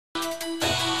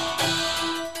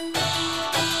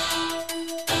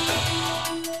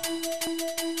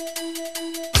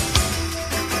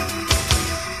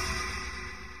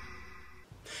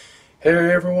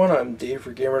Hey everyone, I'm Dave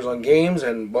for Gamers on Games,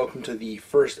 and welcome to the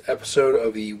first episode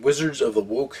of the Wizards of the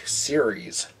Woke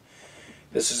series.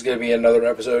 This is going to be another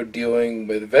episode dealing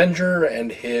with Venger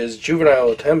and his juvenile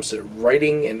attempts at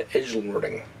writing and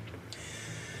edgelording.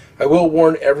 I will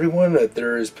warn everyone that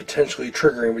there is potentially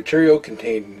triggering material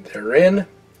contained therein,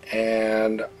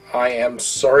 and I am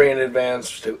sorry in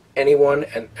advance to anyone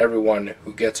and everyone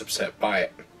who gets upset by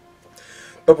it.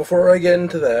 But before I get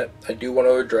into that, I do want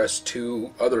to address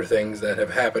two other things that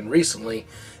have happened recently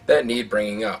that need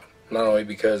bringing up. Not only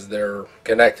because they're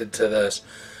connected to this,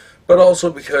 but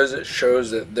also because it shows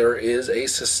that there is a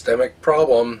systemic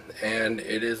problem and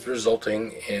it is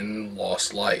resulting in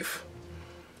lost life.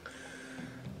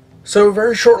 So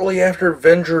very shortly after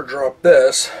Venger dropped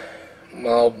this,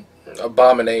 well,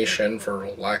 abomination for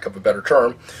lack of a better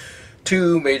term,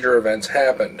 two major events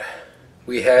happened.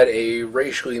 We had a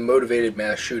racially motivated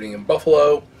mass shooting in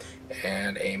Buffalo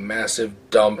and a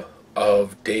massive dump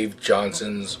of Dave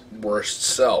Johnson's worst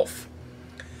self.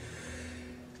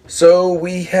 So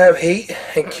we have hate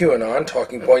and QAnon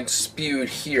talking points spewed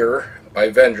here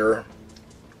by Venger.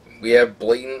 We have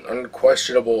blatant,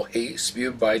 unquestionable hate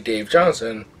spewed by Dave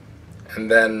Johnson,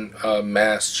 and then a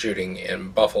mass shooting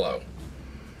in Buffalo.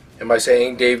 Am I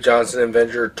saying Dave Johnson and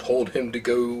Venger told him to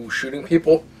go shooting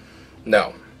people?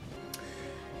 No.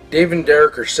 Dave and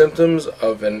Derek are symptoms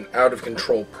of an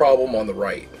out-of-control problem on the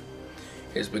right.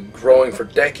 It has been growing for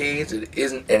decades, it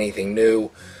isn't anything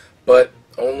new, but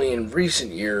only in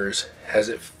recent years has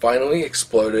it finally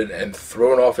exploded and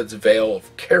thrown off its veil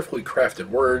of carefully crafted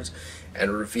words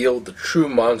and revealed the true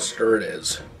monster it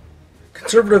is.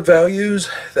 Conservative values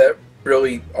that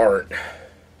really aren't.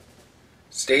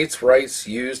 States' rights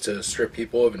used to strip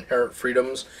people of inherent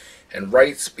freedoms and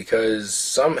rights because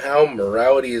somehow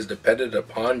morality is dependent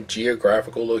upon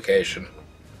geographical location.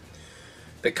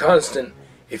 The constant,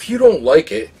 if you don't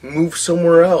like it, move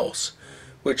somewhere else,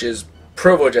 which is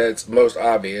privilege at its most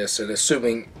obvious, and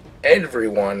assuming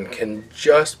everyone can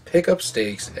just pick up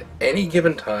stakes at any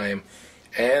given time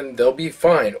and they'll be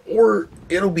fine, or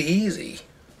it'll be easy.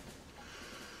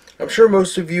 I'm sure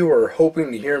most of you are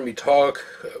hoping to hear me talk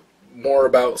more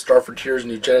about Star Frontier's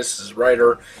New Genesis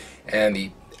writer and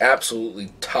the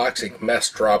absolutely toxic mess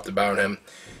dropped about him,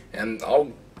 and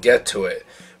I'll get to it.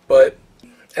 But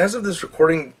as of this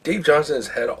recording, Dave Johnson has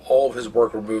had all of his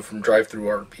work removed from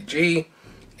DriveThruRPG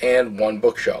and one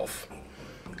bookshelf.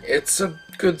 It's a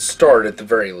good start at the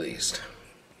very least.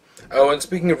 Oh, and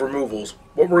speaking of removals,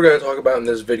 what we're going to talk about in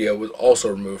this video was also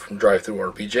removed from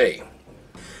DriveThruRPG.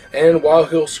 And while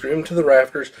he'll scream to the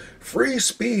rafters, free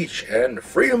speech and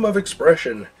freedom of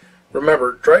expression,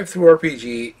 remember,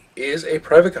 DriveThruRPG is a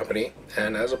private company,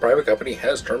 and as a private company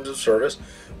has terms of service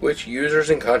which users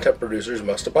and content producers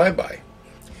must abide by.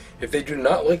 If they do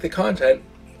not like the content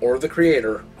or the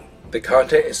creator, the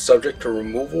content is subject to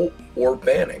removal or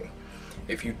banning.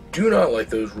 If you do not like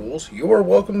those rules, you are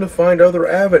welcome to find other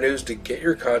avenues to get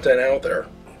your content out there.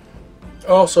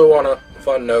 Also, on a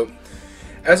fun note,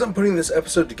 as I'm putting this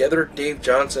episode together, Dave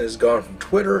Johnson has gone from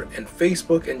Twitter and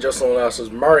Facebook, and Justin Lanassa's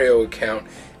Mario account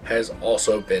has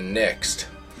also been nixed.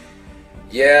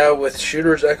 Yeah, with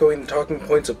shooters echoing the talking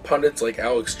points of pundits like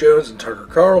Alex Jones and Tucker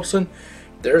Carlson,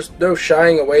 there's no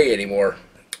shying away anymore.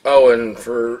 Oh, and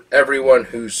for everyone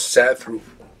who's sat through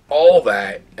all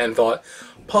that and thought,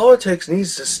 politics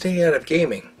needs to stay out of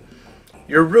gaming,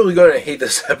 you're really going to hate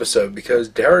this episode because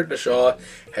Derek Deshaw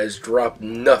has dropped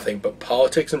nothing but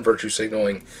politics and virtue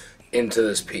signaling into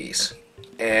this piece.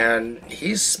 And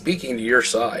he's speaking to your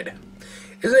side.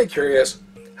 Isn't it curious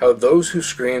how those who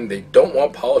scream they don't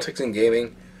want politics in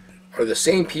gaming are the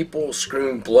same people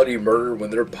screaming bloody murder when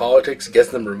their politics gets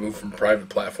them removed from private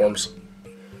platforms?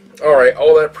 Alright,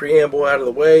 all that preamble out of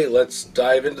the way, let's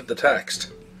dive into the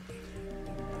text.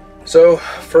 So,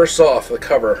 first off, the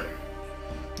cover.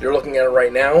 You're looking at it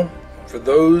right now. For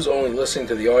those only listening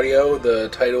to the audio, the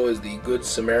title is The Good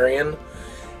Syma'arian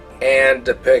and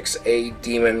depicts a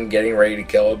demon getting ready to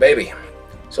kill a baby.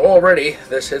 So already,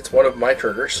 this hits one of my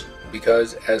triggers,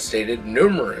 because, as stated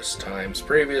numerous times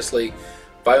previously,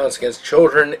 violence against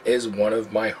children is one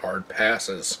of my hard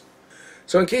passes.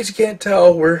 So in case you can't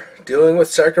tell, we're dealing with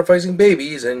sacrificing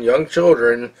babies and young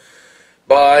children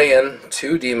by and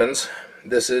to demons.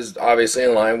 This is obviously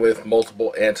in line with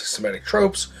multiple anti-Semitic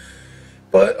tropes,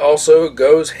 but also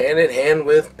goes hand in hand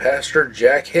with Pastor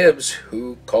Jack Hibbs,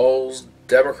 who calls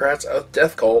Democrats a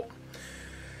death cult.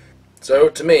 So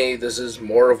to me, this is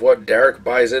more of what Derek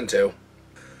buys into.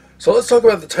 So let's talk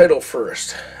about the title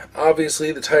first.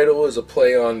 Obviously, the title is a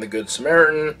play on the Good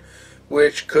Samaritan,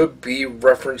 which could be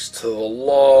reference to the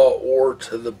law or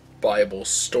to the Bible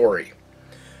story.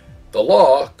 The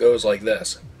law goes like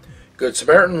this. Good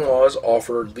Samaritan laws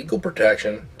offer legal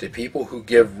protection to people who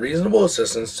give reasonable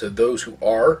assistance to those who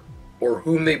are or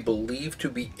whom they believe to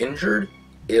be injured,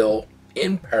 ill,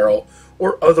 in peril,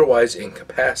 or otherwise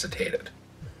incapacitated.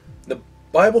 The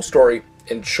Bible story,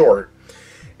 in short,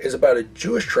 is about a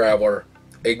Jewish traveler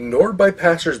ignored by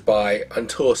passers-by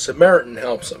until a Samaritan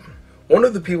helps him. One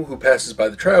of the people who passes by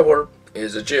the traveler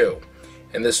is a Jew,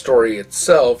 and this story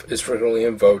itself is frequently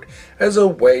invoked as a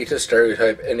way to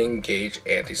stereotype and engage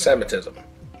anti-Semitism.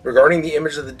 Regarding the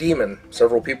image of the demon,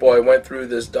 several people I went through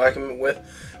this document with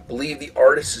believe the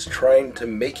artist is trying to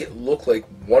make it look like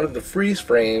one of the freeze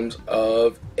frames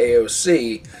of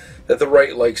AOC that the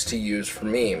right likes to use for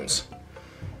memes.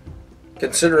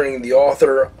 Considering the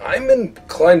author, I'm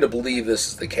inclined to believe this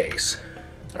is the case.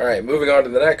 Alright, moving on to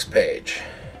the next page.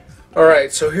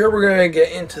 Alright, so here we're going to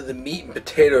get into the meat and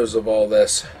potatoes of all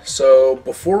this. So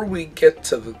before we get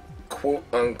to the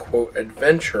quote-unquote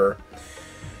adventure,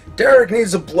 Derek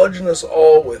needs to bludgeon us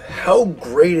all with how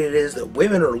great it is that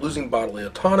women are losing bodily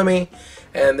autonomy,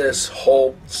 and this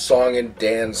whole song and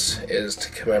dance is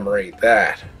to commemorate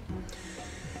that.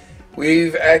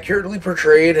 We've accurately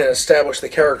portrayed and established the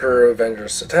character of Venger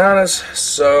Satanis,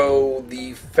 so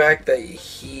the fact that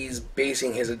he's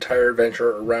basing his entire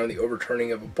adventure around the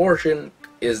overturning of abortion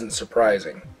isn't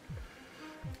surprising.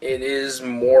 It is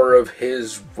more of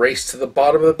his race to the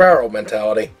bottom of the barrel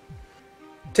mentality.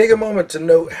 Take a moment to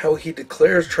note how he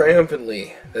declares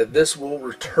triumphantly that this will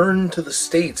return to the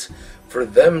states for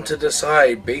them to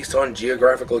decide based on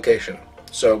geographic location.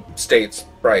 So, states'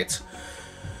 rights.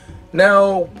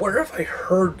 Now, where have I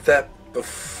heard that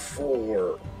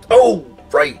before? Oh,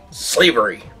 right,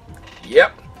 slavery.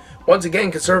 Yep. Once again,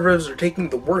 conservatives are taking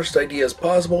the worst ideas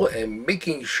possible and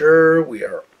making sure we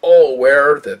are all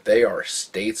aware that they are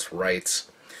states'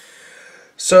 rights.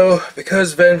 So,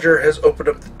 because Venger has opened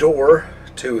up the door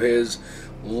to his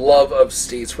love of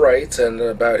states' rights and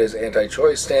about his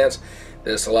anti-choice stance,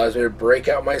 this allows me to break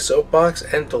out my soapbox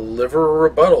and deliver a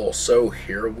rebuttal. So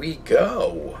here we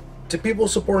go. To people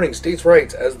supporting states'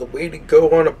 rights as the way to go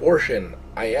on abortion,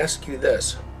 I ask you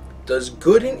this: does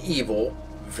good and evil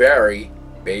vary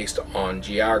based on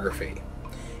geography?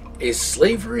 Is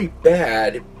slavery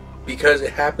bad because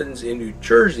it happens in New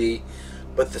Jersey,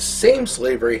 but the same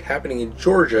slavery happening in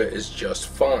Georgia is just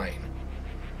fine?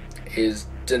 Is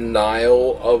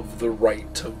denial of the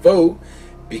right to vote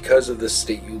because of the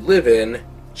state you live in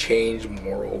change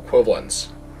moral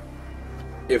equivalence?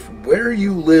 If where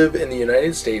you live in the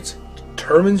United States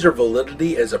determines your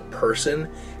validity as a person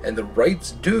and the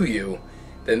rights due you,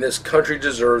 then this country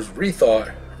deserves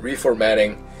rethought,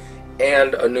 reformatting,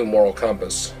 and a new moral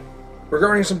compass.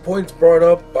 Regarding some points brought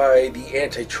up by the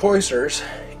anti-choicers,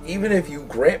 even if you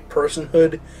grant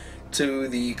personhood to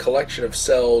the collection of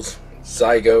cells,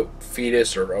 zygote,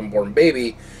 fetus, or unborn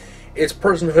baby, its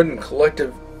personhood and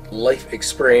collective life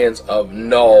experience of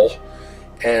null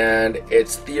and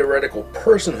its theoretical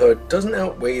personhood doesn't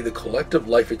outweigh the collective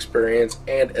life experience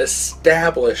and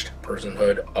established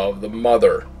personhood of the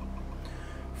mother.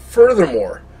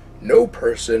 Furthermore, no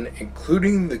person,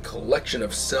 including the collection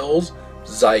of cells,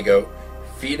 zygote,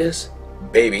 fetus,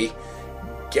 baby,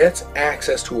 gets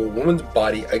access to a woman's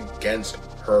body against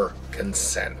her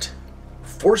consent.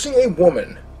 Forcing a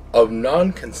woman of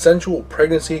non-consensual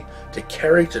pregnancy to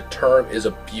carry to term is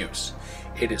abuse.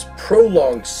 It is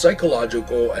prolonged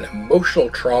psychological and emotional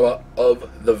trauma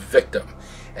of the victim,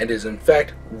 and is in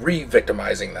fact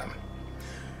re-victimizing them.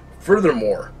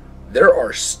 Furthermore, there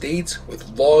are states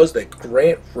with laws that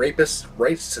grant rapists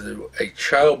rights to a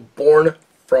child born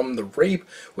from the rape,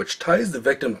 which ties the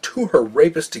victim to her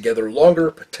rapist together longer,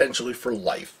 potentially for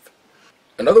life.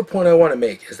 Another point I want to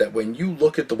make is that when you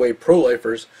look at the way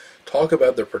pro-lifers talk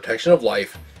about the protection of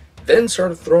life, then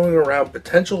start throwing around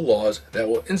potential laws that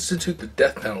will institute the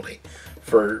death penalty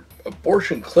for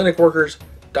abortion clinic workers,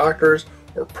 doctors,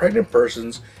 or pregnant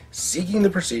persons seeking the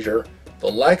procedure, the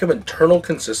lack of internal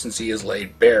consistency is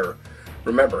laid bare.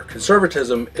 Remember,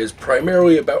 conservatism is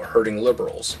primarily about hurting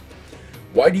liberals.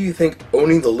 Why do you think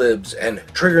owning the libs and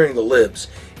triggering the libs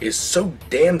is so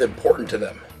damned important to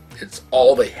them? It's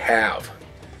all they have.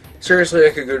 Seriously,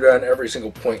 I could go down every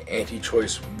single point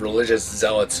anti-choice religious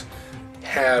zealots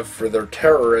have for their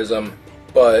terrorism,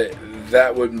 but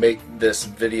that would make this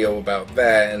video about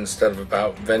that instead of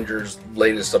about Venger's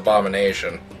latest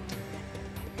abomination.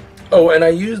 Oh, and I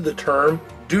use the term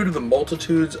due to the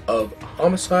multitudes of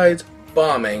homicides,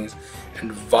 bombings,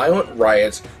 and violent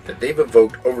riots that they've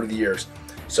evoked over the years.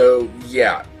 So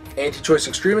yeah, anti-choice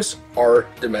extremists are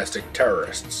domestic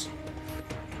terrorists.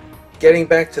 Getting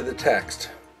back to the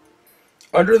text.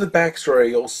 Under the backstory,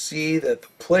 you'll see that the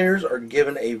players are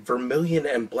given a vermilion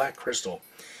and black crystal.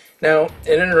 Now,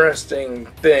 an interesting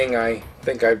thing I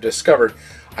think I've discovered,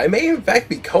 I may in fact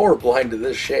be colorblind to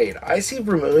this shade. I see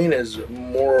vermilion as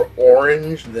more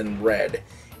orange than red,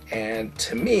 and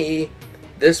to me,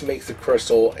 this makes the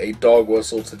crystal a dog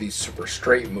whistle to the super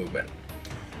straight movement.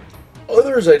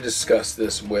 Others I discussed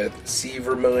this with see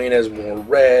vermilion as more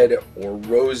red or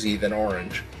rosy than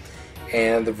orange,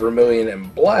 and the vermilion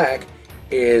and black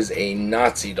is a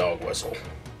Nazi dog whistle.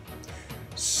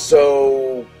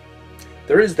 So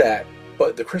there is that,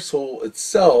 but the crystal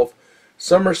itself,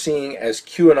 some are seeing as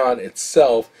QAnon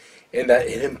itself, in that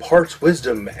it imparts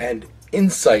wisdom and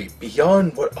insight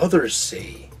beyond what others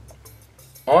see.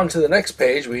 On to the next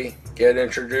page, we get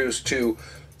introduced to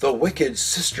the wicked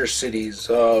sister cities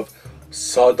of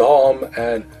Sodom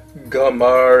and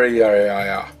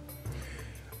Gomorrah.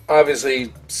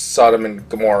 Obviously, Sodom and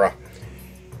Gomorrah.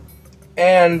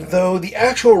 And though the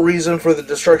actual reason for the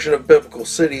destruction of biblical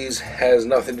cities has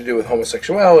nothing to do with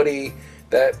homosexuality,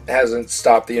 that hasn't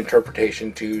stopped the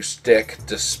interpretation to stick,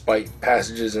 despite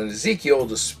passages in Ezekiel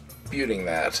disputing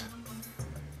that.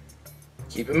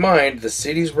 Keep in mind, the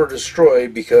cities were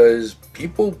destroyed because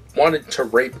people wanted to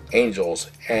rape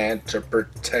angels, and to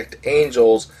protect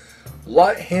angels,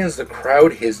 Lot hands the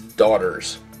crowd his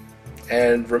daughters.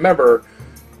 And remember,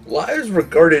 Lot is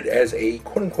regarded as a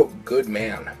quote-unquote good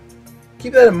man.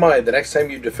 Keep that in mind the next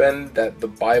time you defend that the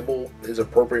Bible is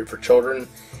appropriate for children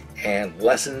and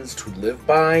lessons to live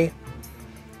by.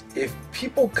 If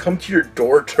people come to your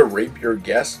door to rape your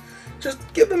guests, just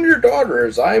give them your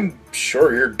daughters. I'm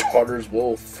sure your daughters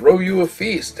will throw you a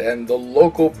feast, and the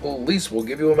local police will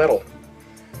give you a medal.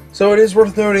 So it is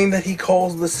worth noting that he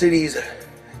calls the cities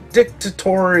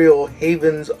dictatorial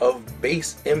havens of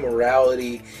base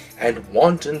immorality and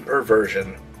wanton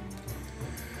perversion.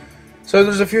 So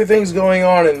there's a few things going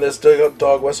on in this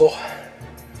dog whistle.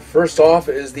 First off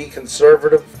is the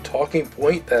conservative talking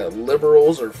point that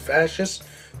liberals are fascists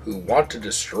who want to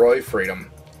destroy freedom.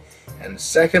 And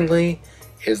secondly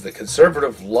is the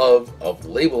conservative love of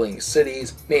labeling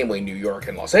cities, namely New York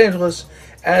and Los Angeles,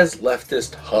 as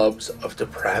leftist hubs of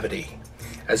depravity,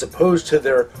 as opposed to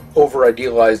their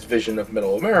over-idealized vision of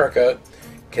Middle America.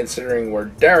 Considering where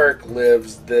Derek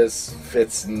lives, this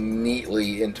fits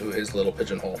neatly into his little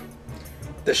pigeonhole.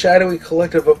 The shadowy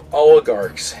collective of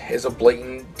oligarchs is a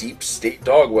blatant deep state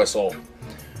dog whistle.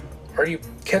 Are you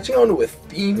catching on to a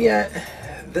theme yet?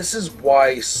 This is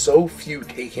why so few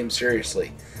take him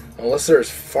seriously, unless they're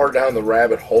as far down the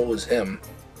rabbit hole as him.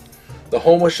 The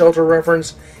homeless shelter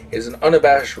reference is an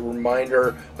unabashed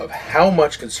reminder of how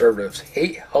much conservatives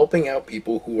hate helping out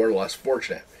people who are less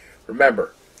fortunate.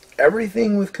 Remember,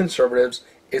 everything with conservatives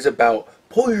is about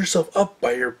pull yourself up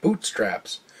by your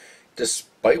bootstraps.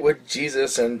 Despite what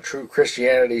Jesus and true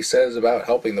Christianity says about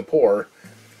helping the poor,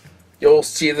 you'll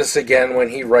see this again when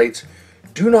he writes,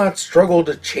 "Do not struggle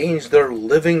to change their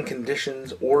living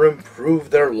conditions or improve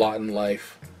their lot in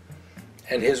life."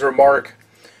 And his remark,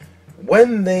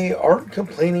 "When they aren't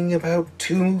complaining about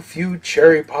too few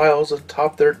cherry piles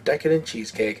atop their decadent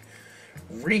cheesecake,"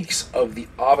 reeks of the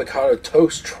avocado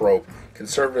toast trope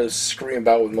conservatives scream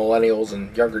about with millennials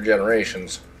and younger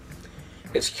generations.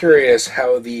 It's curious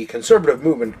how the conservative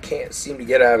movement can't seem to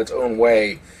get out of its own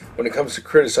way when it comes to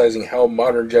criticizing how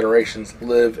modern generations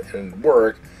live and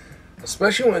work,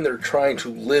 especially when they're trying to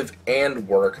live and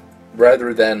work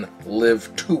rather than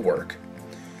live to work.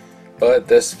 But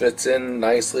this fits in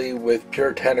nicely with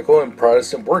puritanical and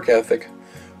Protestant work ethic,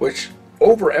 which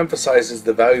overemphasizes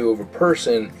the value of a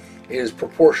person is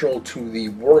proportional to the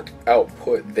work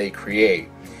output they create.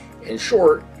 In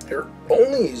short, they're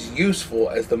only as useful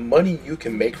as the money you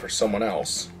can make for someone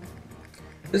else.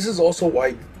 This is also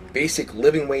why basic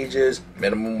living wages,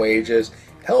 minimum wages,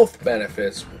 health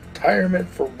benefits, retirement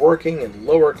for working and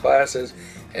lower classes,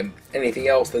 and anything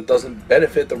else that doesn't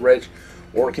benefit the rich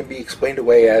or can be explained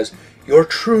away as your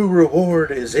true reward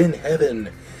is in heaven,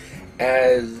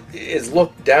 as is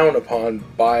looked down upon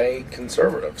by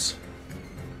conservatives.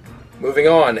 Moving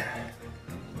on.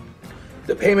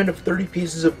 The payment of 30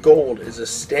 pieces of gold is a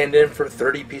stand-in for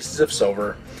 30 pieces of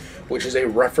silver, which is a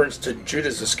reference to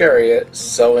Judas Iscariot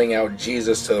selling out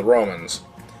Jesus to the Romans.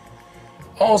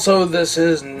 Also, this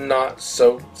is not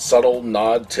so subtle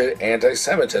nod to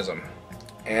anti-Semitism,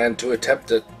 and to attempt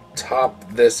to top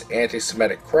this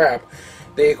anti-Semitic crap,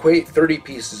 they equate 30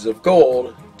 pieces of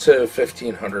gold to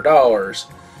 $1,500.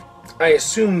 I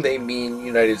assume they mean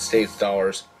United States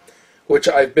dollars, which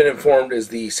I've been informed is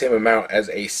the same amount as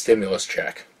a stimulus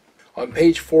check. On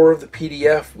page 4 of the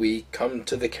PDF, we come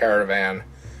to the caravan,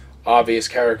 obvious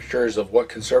caricatures of what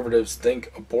conservatives think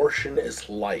abortion is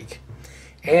like,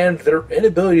 and their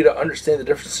inability to understand the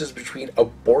differences between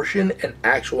abortion and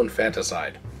actual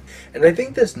infanticide. And I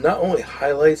think this not only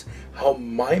highlights how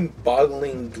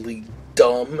mind-bogglingly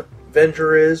dumb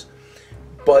Venger is,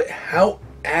 but how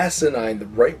asinine the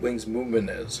right wing's movement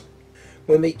is.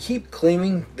 When they keep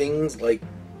claiming things like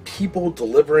people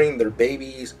delivering their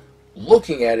babies,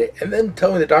 looking at it, and then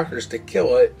telling the doctors to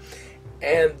kill it,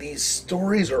 and these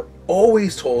stories are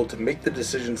always told to make the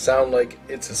decision sound like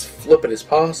it's as flippant as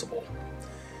possible.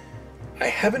 I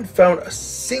haven't found a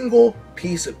single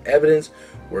piece of evidence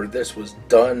where this was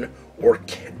done or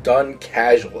done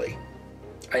casually.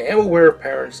 I am aware of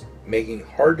parents making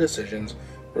hard decisions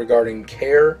regarding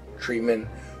care, treatment,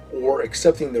 or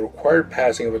accepting the required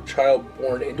passing of a child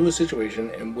born into a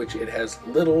situation in which it has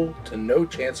little to no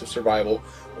chance of survival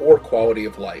or quality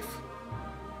of life.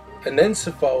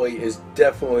 Anencephaly is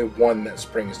definitely one that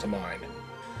springs to mind.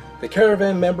 The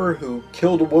caravan member who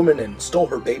killed a woman and stole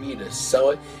her baby to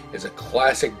sell it is a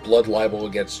classic blood libel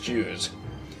against Jews.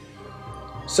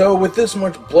 So with this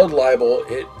much blood libel,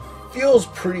 it feels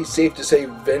pretty safe to say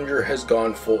Venger has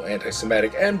gone full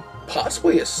anti-Semitic and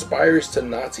possibly aspires to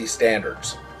Nazi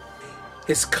standards.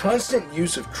 His constant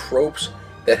use of tropes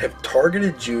that have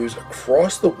targeted Jews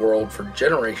across the world for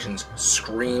generations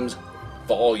screams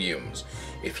volumes.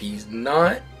 If he's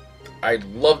not, I'd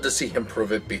love to see him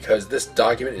prove it, because this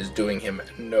document is doing him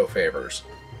no favors.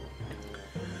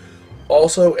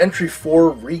 Also, entry 4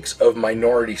 reeks of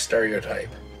minority stereotype.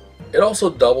 It also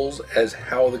doubles as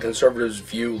how the conservatives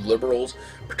view liberals,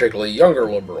 particularly younger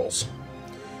liberals.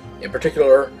 In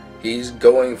particular, he's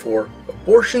going for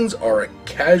abortions are a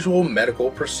casual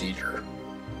medical procedure.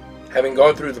 Having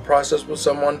gone through the process with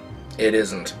someone, it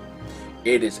isn't.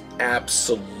 It is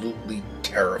absolutely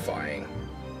terrifying.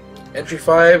 Entry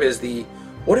 5 is the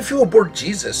 "what if you abort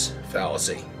Jesus"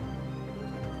 fallacy.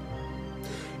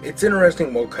 It's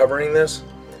interesting while covering this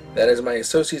that as my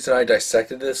associates and I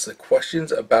dissected this, the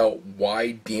questions about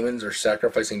why demons are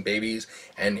sacrificing babies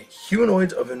and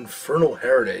humanoids of infernal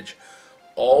heritage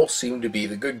all seem to be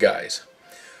the good guys.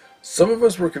 Some of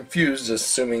us were confused,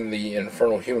 assuming the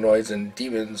infernal humanoids and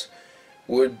demons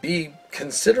would be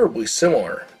considerably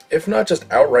similar, if not just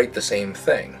outright the same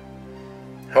thing.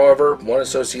 However, one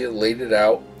associate laid it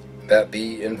out that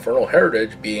the infernal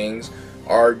heritage beings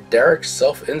are Derek's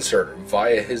self-insert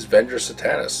via his Venger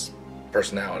Satanis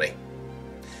personality.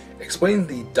 Explained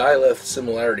the Dilith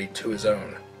similarity to his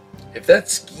own. If that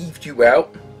skeeved you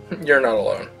out, you're not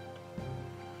alone.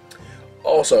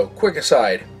 Also, quick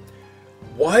aside,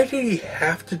 why did he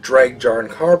have to drag John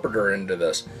Carpenter into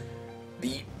this?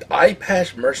 The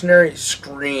eye-patch mercenary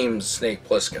screams Snake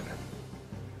Plissken.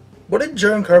 What did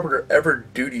John Carpenter ever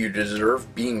do to you to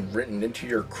deserve being written into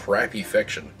your crappy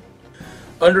fiction?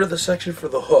 Under the section for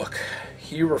the hook,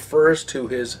 he refers to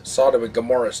his Sodom and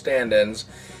Gomorrah stand-ins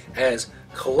as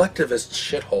collectivist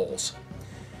shitholes.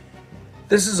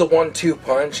 This is a 1-2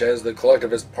 punch, as the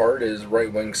collectivist part is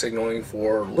right-wing signaling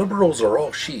for liberals are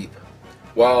all sheep,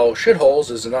 while shitholes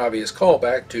is an obvious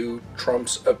callback to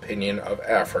Trump's opinion of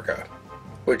Africa,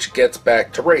 which gets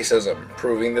back to racism,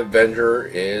 proving that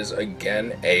Venger is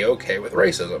again A-okay with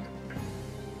racism.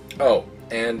 Oh,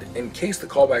 and in case the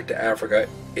callback to Africa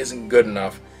isn't good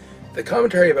enough, the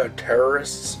commentary about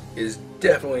terrorists is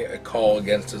definitely a call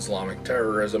against Islamic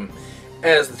terrorism,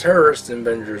 as the terrorists in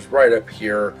Venger's write-up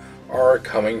here are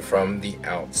coming from the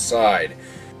outside.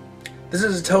 This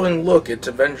is a telling look at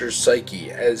Venger's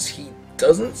psyche, as he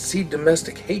doesn't see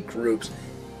domestic hate groups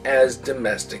as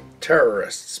domestic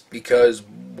terrorists, because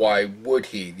why would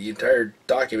he? The entire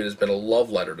document has been a love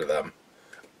letter to them.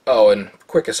 Oh, and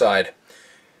quick aside,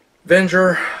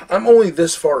 Venger, I'm only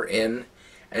this far in,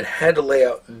 and had to lay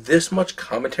out this much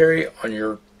commentary on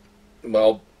your,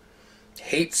 well,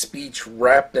 hate speech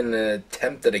wrapped in an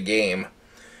attempt at a game.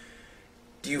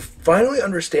 Do you finally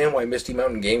understand why Misty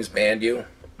Mountain Games banned you?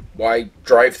 Why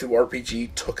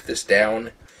DriveThruRPG took this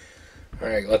down?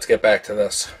 Alright, let's get back to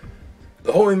this.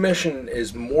 The Holy Mission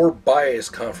is more bias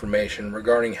confirmation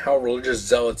regarding how religious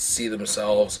zealots see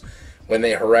themselves when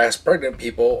they harass pregnant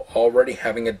people already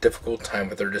having a difficult time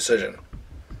with their decision.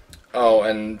 Oh,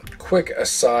 and quick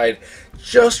aside,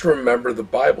 just remember the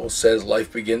Bible says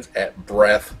life begins at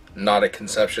breath, not at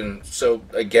conception. So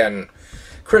again,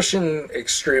 Christian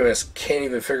extremists can't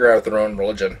even figure out their own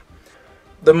religion.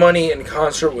 The money in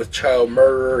concert with child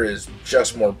murder is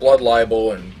just more blood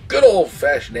libel and good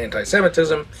old-fashioned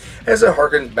anti-Semitism, as it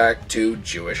harkens back to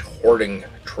Jewish hoarding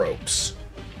tropes.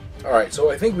 Alright, so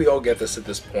I think we all get this at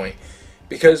this point,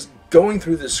 because going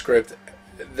through this script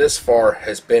this far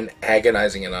has been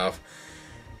agonizing enough.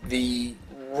 The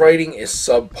writing is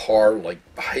subpar, like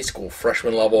high school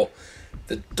freshman level.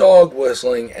 The dog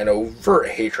whistling and overt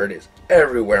hatred is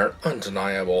everywhere and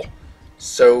undeniable.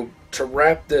 So to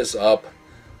wrap this up,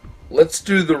 Let's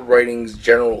do the writing's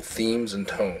general themes and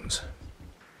tones.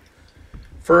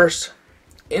 First,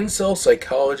 incel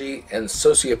psychology and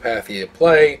sociopathy at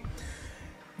play,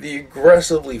 the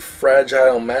aggressively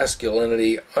fragile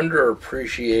masculinity,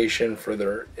 underappreciation for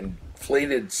their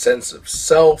inflated sense of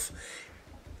self,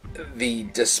 the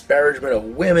disparagement of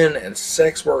women and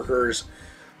sex workers,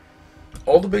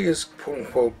 all the biggest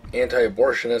quote-unquote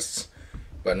anti-abortionists,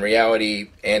 but in reality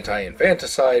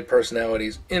anti-infanticide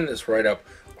personalities in this write-up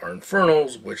are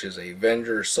Infernals, which is a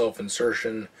Venger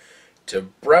self-insertion to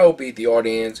browbeat the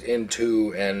audience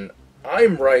into an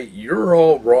I'm right, you're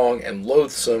all wrong, and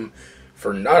loathsome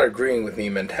for not agreeing with me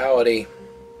mentality.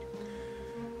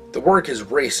 The work is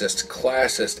racist,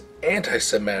 classist,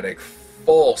 anti-Semitic,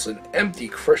 false, and empty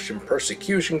Christian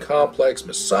persecution complex,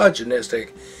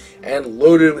 misogynistic, and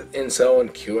loaded with incel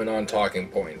and QAnon talking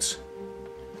points.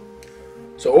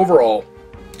 So overall,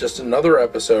 just another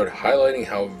episode highlighting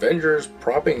how Venger's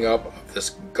propping up of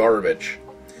this garbage.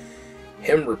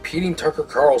 Him repeating Tucker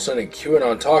Carlson and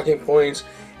QAnon talking points,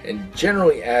 and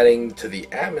generally adding to the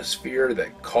atmosphere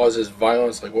that causes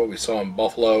violence like what we saw in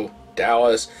Buffalo,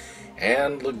 Dallas,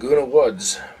 and Laguna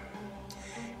Woods.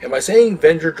 Am I saying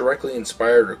Venger directly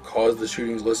inspired or caused the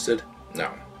shootings listed?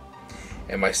 No.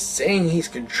 Am I saying he's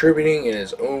contributing in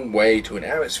his own way to an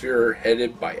atmosphere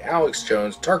headed by Alex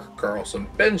Jones, Tucker Carlson,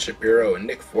 Ben Shapiro, and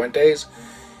Nick Fuentes?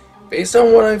 Based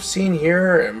on what I've seen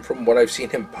here and from what I've seen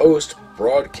him post,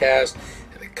 broadcast,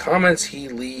 and the comments he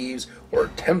leaves or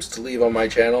attempts to leave on my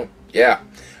channel, yeah,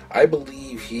 I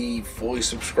believe he fully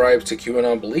subscribes to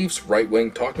QAnon beliefs,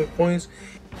 right-wing talking points,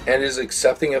 and is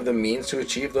accepting of the means to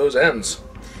achieve those ends.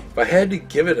 If I had to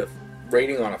give it a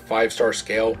rating on a 5-star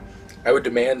scale, I would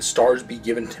demand stars be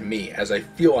given to me, as I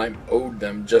feel I'm owed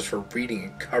them just for reading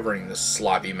and covering this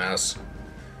sloppy mess.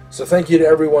 So thank you to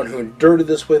everyone who endured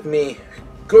this with me.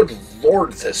 Good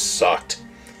lord, this sucked.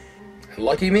 And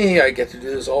lucky me, I get to do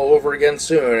this all over again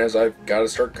soon, as I've got to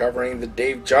start covering the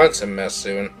Dave Johnson mess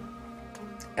soon.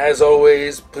 As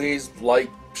always, please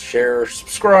like, share,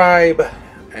 subscribe,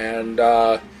 and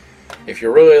if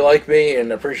you really like me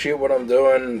and appreciate what I'm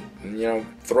doing,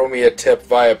 throw me a tip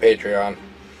via Patreon.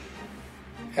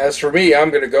 As for me, I'm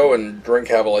going to go and drink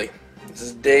heavily. This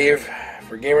is Dave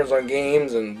for Gamers on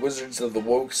Games and Wizards of the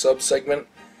Woke sub-segment.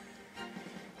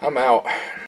 I'm out.